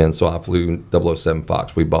 And so I flew 007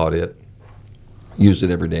 Fox. We bought it. Used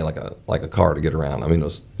it every day like a car to get around. I mean,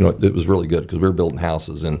 it was really good because we were building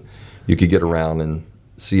houses and you could get around and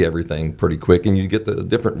see everything pretty quick, and you get the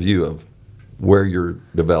different view of where you're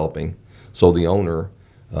developing. So the owner,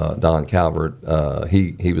 Don Calvert,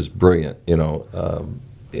 he was brilliant. You know,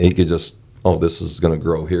 he could just, this is going to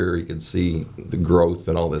grow here. He could see the growth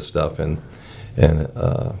and all this stuff, but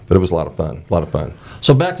it was a lot of fun.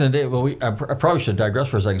 So back in the day, I probably should digress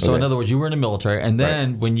for a second. So Okay. in other words, you were in the military, and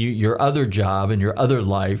then when your other job and your other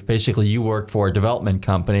life, basically you worked for a development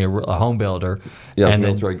company, a home builder. Yeah, and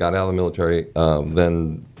military. Got out of the military,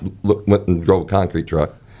 then went and drove a concrete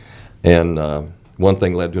truck, and one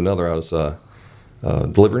thing led to another. I was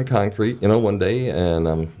delivering concrete, one day, and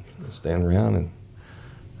I'm standing around and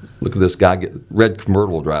look at this guy. Red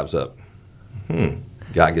convertible drives up.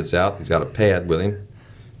 Guy gets out. He's got a pad with him.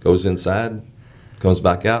 Goes inside. Comes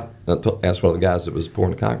back out. Asks one of the guys that was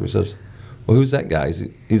pouring the concrete. Says, "Well, who's that guy?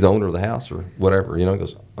 He's the owner of the house or whatever." He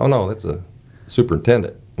goes, "Oh no, that's a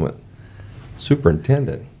superintendent." I went,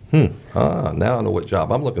 "Superintendent? Now I know what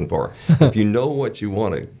job I'm looking for." If you know what you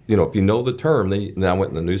want to, if you know the term, then I went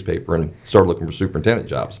in the newspaper and started looking for superintendent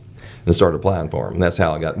jobs and started applying for them. And that's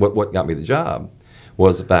how I got. What got me the job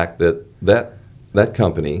was the fact that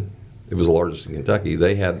company. It was the largest in Kentucky.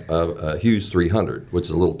 They had a Hughes 300, which is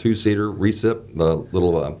a little 2-seater recip, the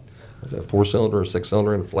little 4-cylinder or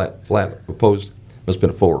 6-cylinder and flat opposed. Must have been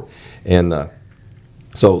a 4. And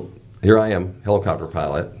so here I am, helicopter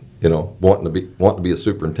pilot, wanting to be a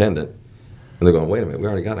superintendent. And they're going, wait a minute, we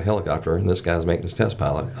already got a helicopter, and this guy's maintenance test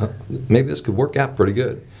pilot. Maybe this could work out pretty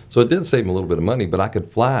good. So it did save me a little bit of money, but I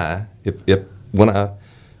could fly if when I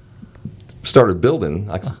started building,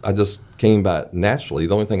 I just came by it naturally.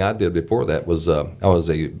 The only thing I did before that was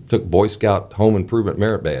took Boy Scout Home Improvement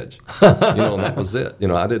Merit Badge, and that was it.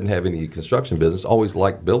 I didn't have any construction business. Always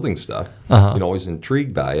liked building stuff. Always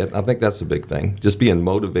intrigued by it. I think that's the big thing. Just being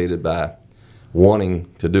motivated by wanting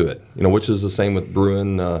to do it. Which is the same with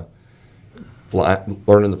brewing,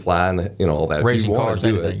 learning to fly, and all that. Racing if you want cars, to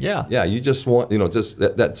do anything. it, yeah. You just want, just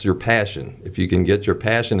that's your passion. If you can get your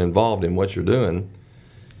passion involved in what you're doing.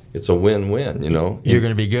 it's a win-win, You're going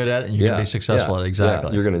to be good at it, and you're going to be successful at it. Exactly.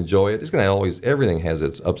 Yeah, you're going to enjoy it. It's going to everything has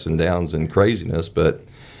its ups and downs and craziness, but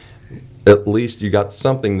at least you got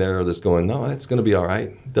something there that's going, no, it's going to be all right.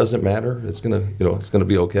 It doesn't matter. It's going to, it's going to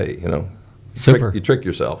be okay, Super. You trick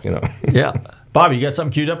yourself, Yeah. Bobby, you got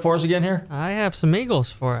something queued up for us again here? I have some Eagles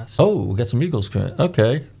for us. Oh, we got some Eagles.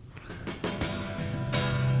 Okay.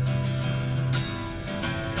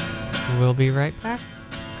 We'll be right back.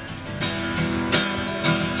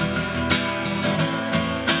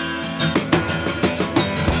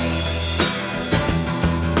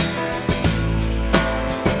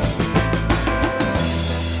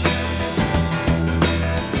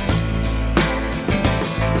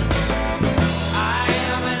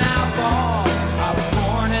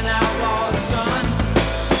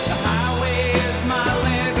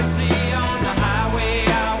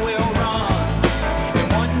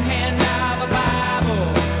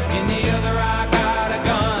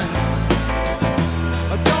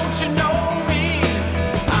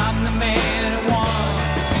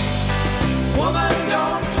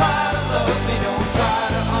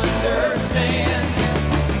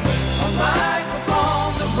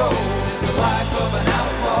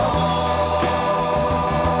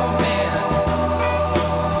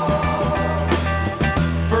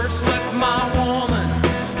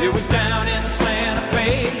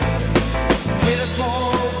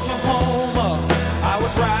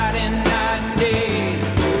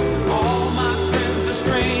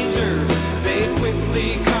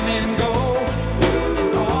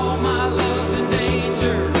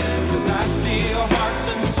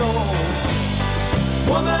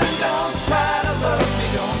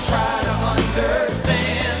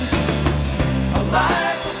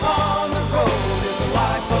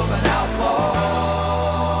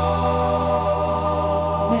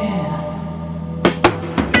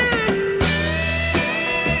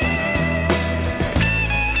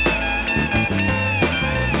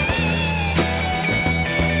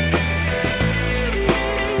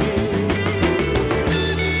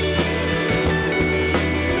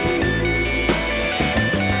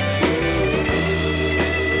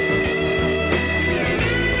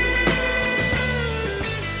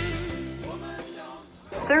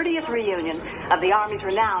 Of the Army's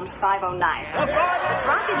renowned 509.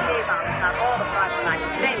 Rocket gave out not all the 509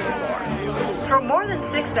 was famous for. For more than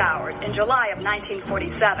 6 hours in July of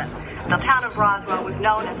 1947, the town of Roswell was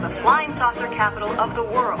known as the flying saucer capital of the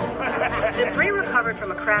world. Debris recovered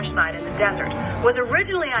from a crash site in the desert was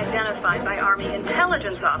originally identified by Army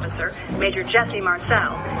intelligence officer Major Jesse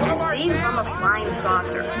Marcel as being from a flying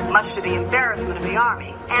saucer, much to the embarrassment of the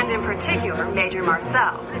Army, and in particular Major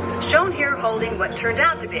Marcel, shown here holding what turned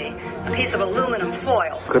out to be a piece of aluminum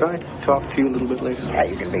foil. Could I talk to you a little bit later? Yeah,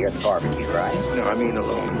 you can be at the barbecue, right? No, I mean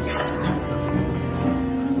alone.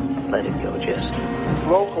 Let it go, Jesse.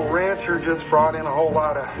 Local rancher just brought in a whole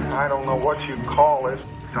lot of, I don't know what you'd call it.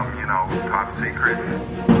 Some, top secret.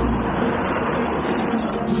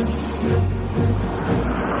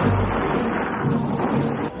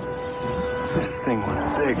 This thing was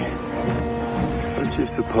big. Let's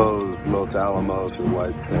just suppose Los Alamos or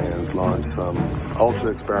White Sands launched some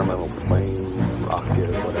ultra-experimental plane,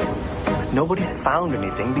 rocket, whatever. Nobody's found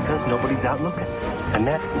anything because nobody's out looking. And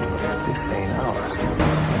that, this ain't ours.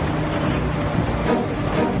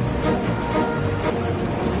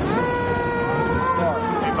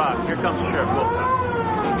 Hey, Bob, here comes Sheriff Wilcox.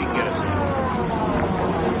 See if he can get us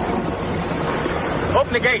in.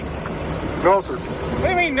 Open the gate. No, sir. What do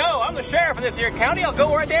you mean, no? I'm the sheriff of this here county. I'll go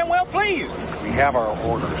where I damn well please. We have our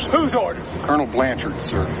orders. Whose orders? Colonel Blanchard,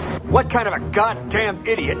 sir. What kind of a goddamn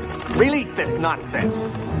idiot released this nonsense?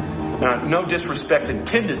 No disrespect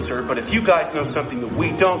intended, sir, but if you guys know something that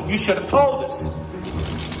we don't, you should have told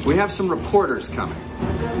us. We have some reporters coming.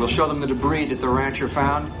 We'll show them the debris that the rancher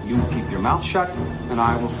found. You keep your mouth shut, and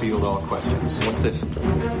I will field all questions. What's this?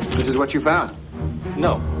 This is what you found?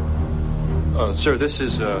 No. Sir, this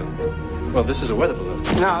is a weather balloon.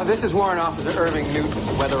 No, this is Warrant Officer Irving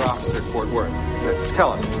Newton, Weather Officer, Fort Worth.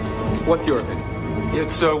 Tell us, what's your opinion?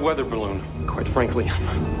 It's a weather balloon. Quite frankly,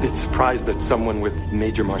 I'm a bit surprised that someone with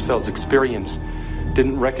Major Marcel's experience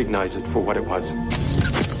didn't recognize it for what it was.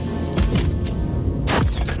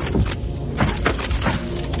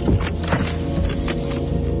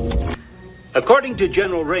 According to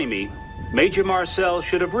General Ramey, Major Marcel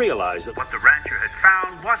should have realized that what the rancher had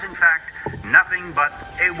found was, in fact, nothing but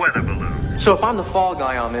a weather balloon. So if I'm the fall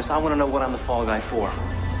guy on this, I want to know what I'm the fall guy for.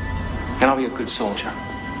 And I'll be a good soldier.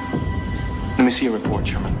 Let me see your report,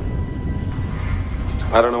 Sherman.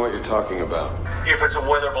 I don't know what you're talking about. If it's a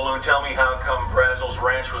weather balloon, tell me how come Brazel's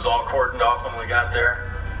ranch was all cordoned off when we got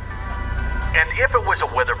there? And if it was a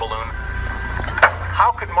weather balloon,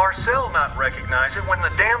 how could Marcel not recognize it when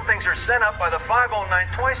the damn things are sent up by the 509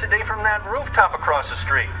 twice a day from that rooftop across the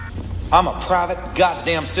street? I'm a private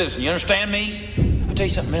goddamn citizen. You understand me? I'll tell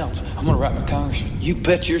you something else. I'm gonna write my congressman. You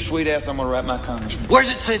bet your sweet ass I'm gonna write my congressman. Where's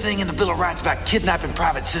it say thing in the Bill of Rights about kidnapping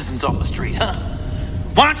private citizens off the street, huh?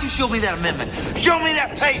 Why don't you show me that amendment? Show me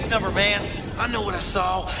that page number, man. I know what I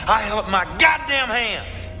saw. I held up my goddamn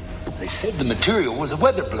hands. They said the material was a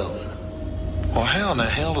weather balloon. Well, how in the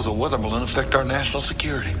hell does a weather balloon affect our national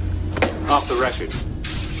security? Off the record.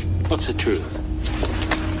 What's the truth?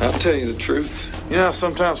 I'll tell you the truth. You know,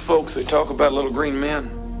 sometimes folks, they talk about little green men.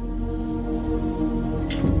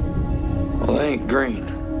 Well, they ain't green.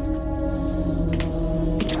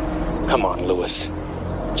 Come on, Lewis.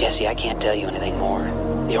 Jesse, I can't tell you anything more.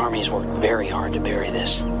 The Army's worked very hard to bury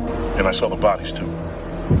this. And I saw the bodies, too.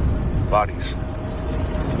 Bodies.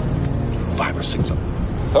 5 or 6 of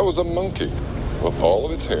them. That was a monkey with all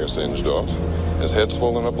of its hair singed off, his head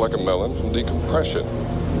swollen up like a melon from decompression.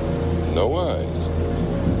 No eyes.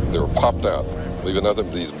 They were popped out, leaving nothing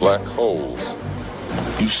but these black holes.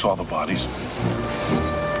 You saw the bodies.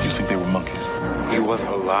 You think they were monkeys? He wasn't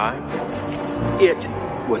alive? It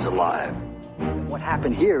was alive. What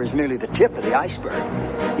happened here is merely the tip of the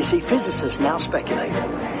iceberg. You see, physicists now speculate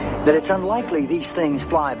that it's unlikely these things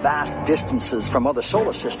fly vast distances from other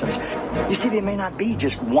solar systems. You see, there may not be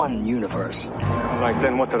just one universe. Like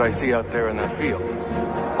then what did I see out there in that field?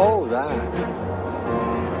 Oh, that.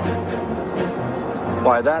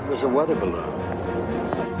 Why, that was a weather balloon.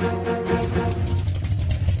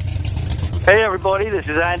 Hey everybody, this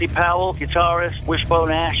is Andy Powell, guitarist,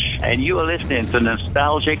 Wishbone Ash, and you are listening to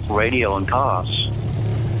Nostalgic Radio and Cars.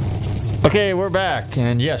 Okay, we're back,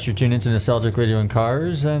 and yes, you're tuned into Nostalgic Radio and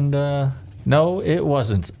Cars, and no, it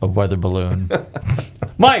wasn't a weather balloon.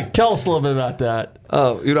 Mike, tell us a little bit about that.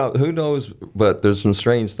 You know, who knows, but there's some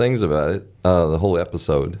strange things about it, the whole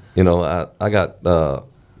episode. You know, I got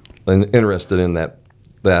interested in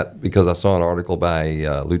that because I saw an article by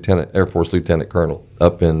Air Force Lieutenant Colonel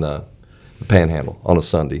up in the Panhandle on a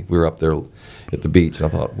Sunday. We were up there at the beach, and I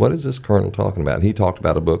thought, what is this colonel talking about? And he talked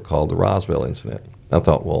about a book called The Roswell Incident. I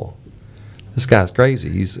thought, well, this guy's crazy.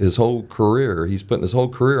 He's putting his whole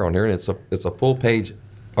career on here, and it's a full-page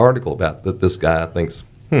article about that this guy thinks,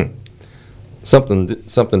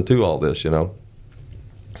 something to all this, you know.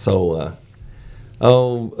 So,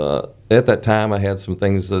 at that time, I had some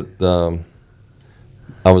things that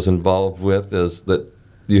I was involved with, is that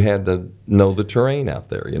you had to know the terrain out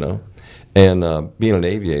there, you know. And being an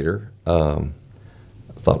aviator, I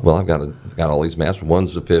thought, well, I've got all these maps,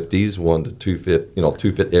 1s to 50s, 1 to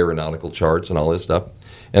 2-foot aeronautical charts and all this stuff.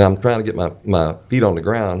 And I'm trying to get my feet on the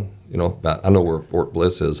ground, you know, I know where Fort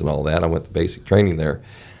Bliss is and all that. I went to basic training there.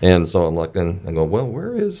 And so I'm looking, I go, well,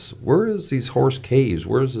 where is these horse caves?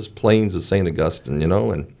 Where is this plains of St. Augustine, you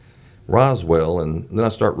know, and Roswell? And then I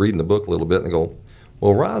start reading the book a little bit and I go,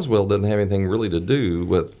 well, Roswell doesn't have anything really to do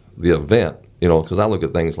with the event, you know, because I look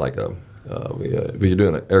at things like if you're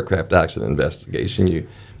doing an aircraft accident investigation, you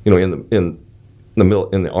know, in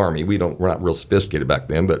the Army, we're not real sophisticated back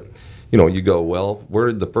then, but you know, you go, well, where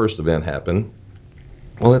did the first event happen?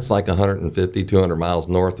 Well, it's like 150, 200 miles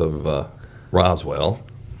north of Roswell,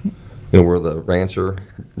 you know, where the rancher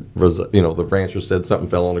was, you know, the rancher said something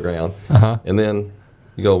fell on the ground, and then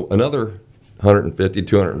you go another 150,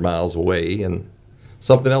 200 miles away, and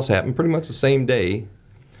something else happened pretty much the same day.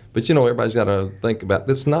 But, you know, everybody's got to think about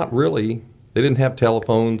this. Not really. They didn't have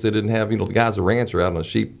telephones. They didn't have, you know, the guy's a rancher out on a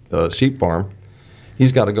sheep farm.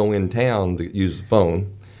 He's got to go in town to use the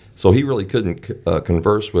phone. So he really couldn't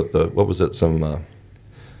converse with,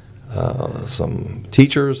 some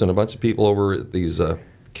teachers and a bunch of people over at these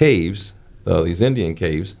caves, these Indian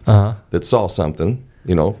caves, that saw something.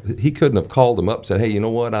 You know, he couldn't have called them up and said, hey, you know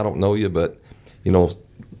what, I don't know you, but, you know,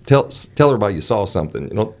 tell everybody you saw something.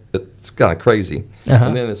 You know, it's kind of crazy.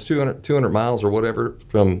 And then it's 200 miles or whatever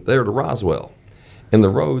from there to Roswell. And the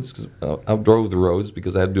roads, 'cause I drove the roads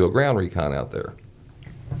because I had to do a ground recon out there.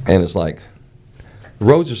 And it's like, the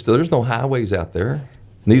roads are still, there's no highways out there.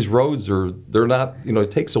 And these roads they're not, you know,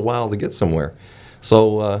 it takes a while to get somewhere.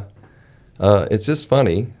 So it's just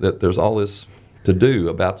funny that there's all this to do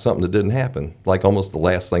about something that didn't happen. Like almost the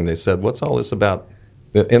last thing they said, what's all this about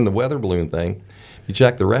in the weather balloon thing? You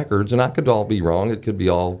check the records, and I could all be wrong. It could be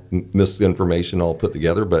all misinformation all put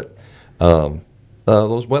together, but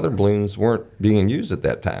those weather balloons weren't being used at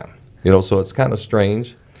that time. You know, so it's kind of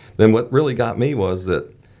strange. Then what really got me was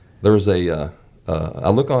that there was I'm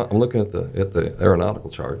looking at the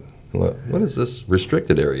aeronautical chart. What is this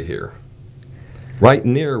restricted area here? Right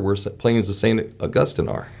near where plains of St. Augustine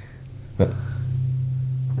are.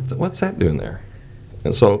 what's that doing there?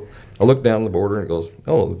 And so I looked down the border and it goes,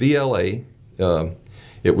 oh, the VLA.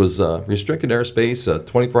 It was restricted airspace,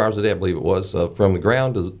 24 hours a day, I believe it was, from the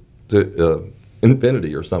ground to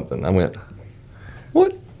infinity or something. I went,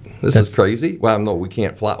 what? This is crazy. Well, no, we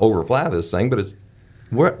can't overfly this thing, but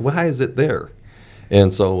why is it there?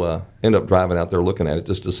 And so ended up driving out there looking at it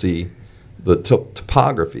just to see the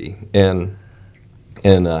topography, and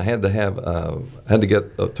had to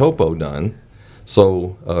get a topo done,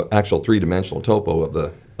 so actual 3-dimensional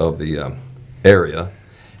topo of the area,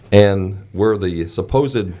 and where the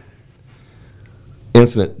supposed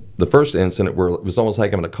incident, the first incident where it was almost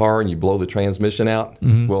like having a car and you blow the transmission out.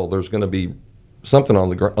 Mm-hmm. Well, there's going to be something on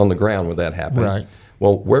the ground where that happened. Right.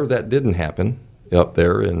 Well, where that didn't happen, up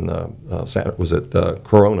there in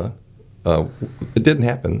Corona, it didn't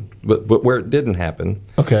happen. But where it didn't happen,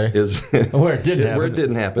 is where it didn't happen. Where it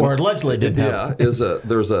didn't happen, or allegedly didn't happen. Yeah, is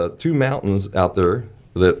there's 2 mountains out there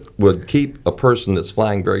that would keep a person that's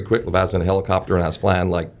flying very quickly. If I was in a helicopter and I was flying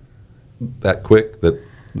like that quick, that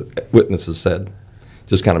witnesses said,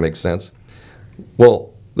 just kind of makes sense.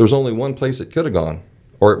 Well, there's only one place it could have gone,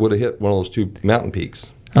 or it would have hit one of those 2 mountain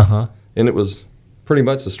peaks. Uh-huh. And it was pretty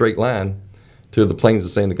much a straight line to the plains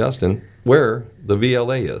of St. Augustine, where the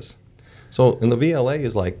VLA is. So, and the VLA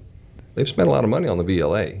is like, they've spent a lot of money on the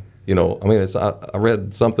VLA. You know, I mean, I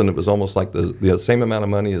read something that was almost like the same amount of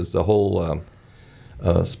money as the whole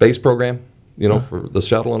space program, you know, for the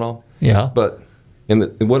shuttle and all. Yeah. But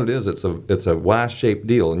what it is, it's a Y-shaped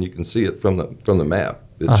deal, and you can see it from the map.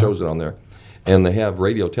 It shows it on there, and they have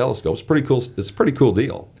radio telescopes. Pretty cool. It's a pretty cool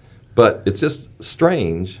deal, but it's just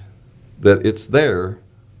strange that it's there.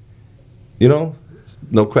 You know,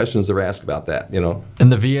 no questions are asked about that. You know.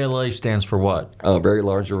 And the VLA stands for what? A Very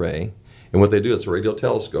Large Array, and what they do, it's a radio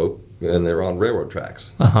telescope, and they're on railroad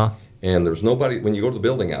tracks. Uh-huh. And there's nobody, when you go to the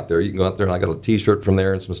building out there, you can go out there, and I got a T-shirt from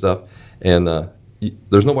there and some stuff, and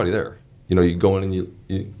there's nobody there. You know, you go in and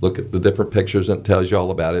you look at the different pictures, and it tells you all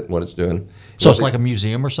about it and what it's doing. So it's like a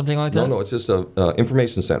museum or something like that? No, it's just a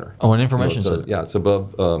information center. Oh, an information center. Yeah, it's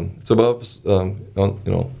above.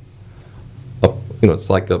 It's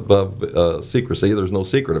like above secrecy. There's no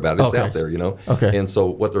secret about it. It's out there, you know. Okay. And so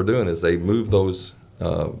what they're doing is they move those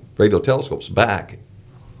radio telescopes back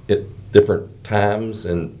at different times,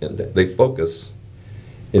 and they focus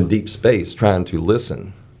in deep space trying to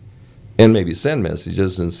listen and maybe send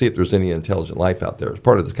messages and see if there's any intelligent life out there. It's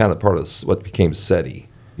part of what became SETI,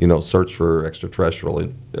 you know, search for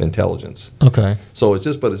extraterrestrial intelligence. Okay. So it's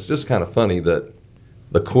just kind of funny that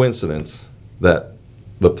the coincidence that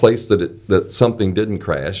the place that something didn't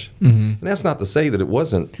crash, and that's not to say that it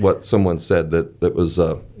wasn't what someone said that was.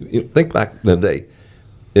 Think back in the day,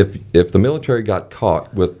 if the military got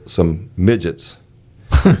caught with some midgets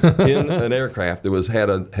in an aircraft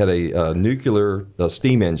that had a nuclear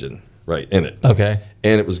steam engine in it, okay,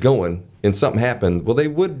 and it was going, and something happened, well, they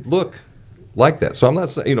would look like that. So I'm not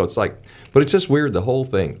saying, it's like, but it's just weird. The whole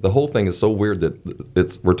thing is so weird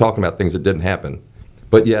that we're talking about things that didn't happen,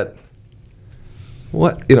 but yet.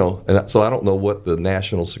 And so I don't know what the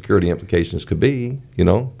national security implications could be,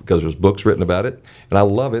 because there's books written about it, and I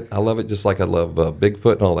love it. I love it just like I love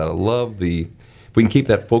Bigfoot and all that. I love if we can keep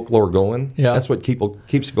that folklore going. Yeah. That's what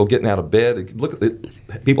keeps people getting out of bed. Look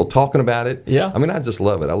at people talking about it. Yeah. I mean, I just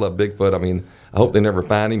love it. I love Bigfoot. I mean, I hope they never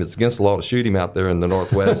find him. It's against the law to shoot him out there in the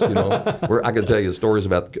Northwest, where I could tell you stories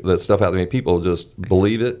about that stuff out there. I mean, people just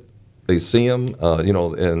believe it. They see him,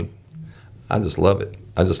 and I just love it.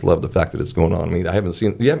 I just love the fact that it's going on. I mean, I haven't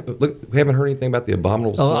seen. We haven't heard anything about the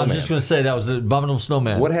abominable snowman. I was just going to say that was the abominable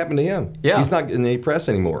snowman. What happened to him? Yeah, he's not getting any press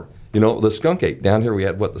anymore. The skunk ape down here. We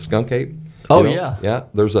had the skunk ape. Oh yeah, yeah.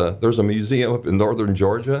 There's a museum up in northern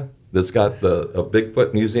Georgia that's got a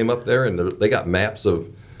Bigfoot museum up there, and they got maps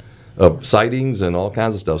of sightings and all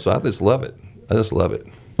kinds of stuff. So I just love it.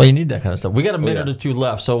 Well, you need that kind of stuff. We got a minute or two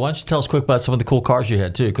left, so why don't you tell us quick about some of the cool cars you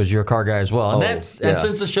had too, because you're a car guy as well. And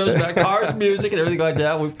since the show's about cars, music, and everything like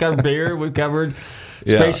that, we've covered beer, we've covered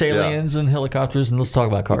space aliens and helicopters, and let's talk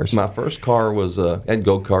about cars. My first car was had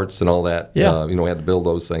go-karts and all that. Yeah. We had to build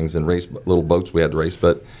those things and race little boats we had to race,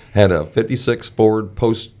 but had a 56 Ford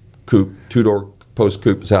post coupe, 2-door post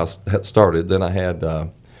coupe is how it started. Then I had a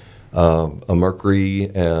Mercury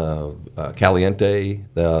Caliente,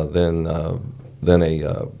 then a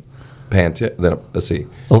Pantera. Then let's see,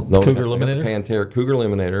 Cougar Eliminator. Pantera Cougar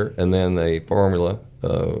Eliminator, and then a Formula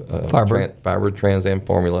Firebird Trans Am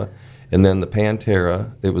Formula, and then the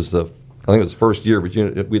Pantera. It was I think it was the first year, but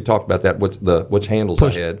we talked about that. Which handles I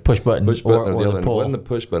had? Push button. Push button. Or the other pull. It wasn't the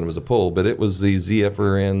push button. It was a pull, but it was the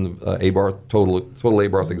ZFRN Abarth total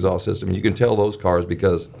Abarth exhaust system. You can tell those cars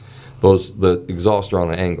because the exhausts are on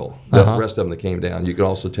an angle. The rest of them that came down. You can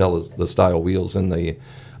also tell the style wheels and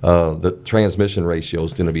the transmission ratio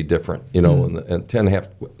is going to be different. You know, and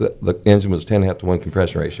 10.5. The engine was 10.5 to 1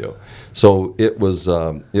 compression ratio, so it was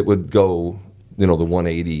it would go. You know, the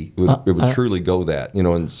 180. It would truly go that. You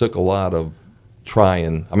know, and took a lot of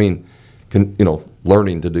trying. I mean,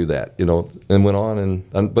 learning to do that. You know, and went on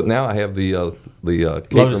and but now I have the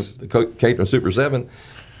Caterham Super 7,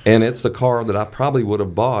 and it's the car that I probably would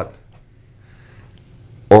have bought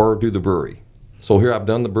or do the Bury. So here I've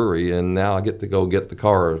done the Bury, and now I get to go get the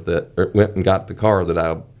car went and got the car that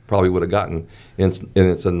I probably would have gotten, and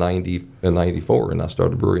it's a 94, and I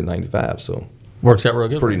started the Bury in 95. So. Works out real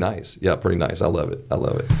good. Pretty nice. Yeah, pretty nice. I love it.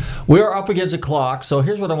 We are up against the clock, so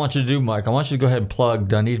here's what I want you to do, Mike. I want you to go ahead and plug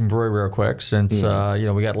Dunedin Brewery real quick, since we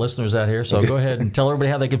got listeners out here. So go ahead and tell everybody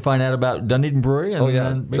how they can find out about Dunedin Brewery, and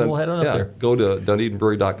then maybe we'll head on up there. Go to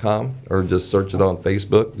DunedinBrewery.com or just search it on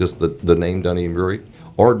Facebook, just the name Dunedin Brewery.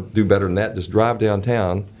 Or do better than that, just drive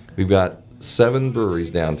downtown. We've got 7 breweries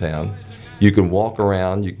downtown. You can walk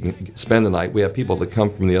around. You can spend the night. We have people that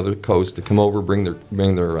come from the other coast to come over, bring their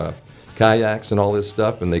kayaks and all this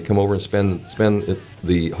stuff, and they come over and spend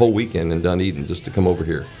the whole weekend in Dunedin just to come over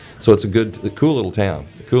here. So it's a cool little town,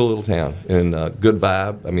 and good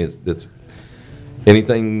vibe. I mean, it's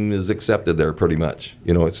anything is accepted there pretty much,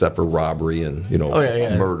 except for robbery and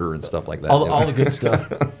murder and stuff like that. All the good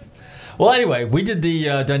stuff. Well, anyway, we did the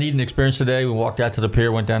Dunedin experience today. We walked out to the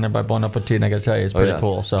pier, went down there by Bon Appetit, and I got to tell you, it's pretty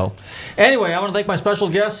cool. So, anyway, I want to thank my special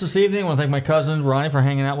guests this evening. I want to thank my cousin, Ronnie, for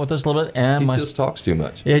hanging out with us a little bit. And he just talks too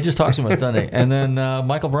much. Yeah, he just talks too much, doesn't he? And then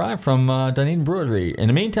Michael Bry from Dunedin Brewery. In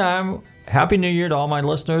the meantime, Happy New Year to all my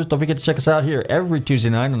listeners. Don't forget to check us out here every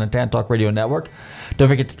Tuesday night on the Tan Talk Radio Network. Don't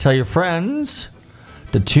forget to tell your friends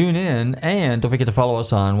to tune in. And don't forget to follow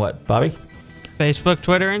us on what, Bobby? Facebook,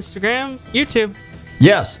 Twitter, Instagram, YouTube.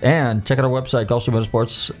 Yes, and check out our website,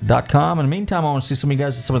 GulfstreamMotorsports.com. In the meantime, I want to see some of you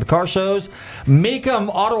guys at some of the car shows. Mecum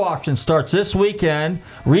Auto Auction starts this weekend.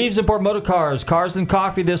 Reeves Import Motor Cars, Cars and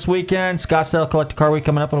Coffee this weekend. Scottsdale Collector Car Week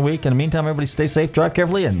coming up in a week. In the meantime, everybody stay safe, drive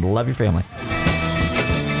carefully, and love your family.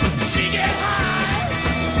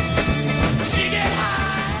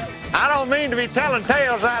 I don't mean to be telling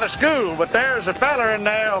tales out of school, but there's a fella in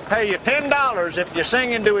there who'll pay you $10 if you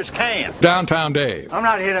sing into his can. Downtown Dave. I'm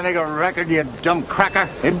not here to make a record, you dumb cracker.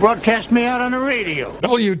 It broadcast me out on the radio.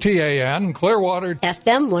 WTAN, Clearwater.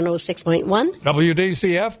 FM 106.1.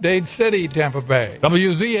 WDCF, Dade City, Tampa Bay.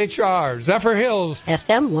 WZHR, Zephyr Hills.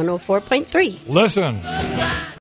 FM 104.3. Listen.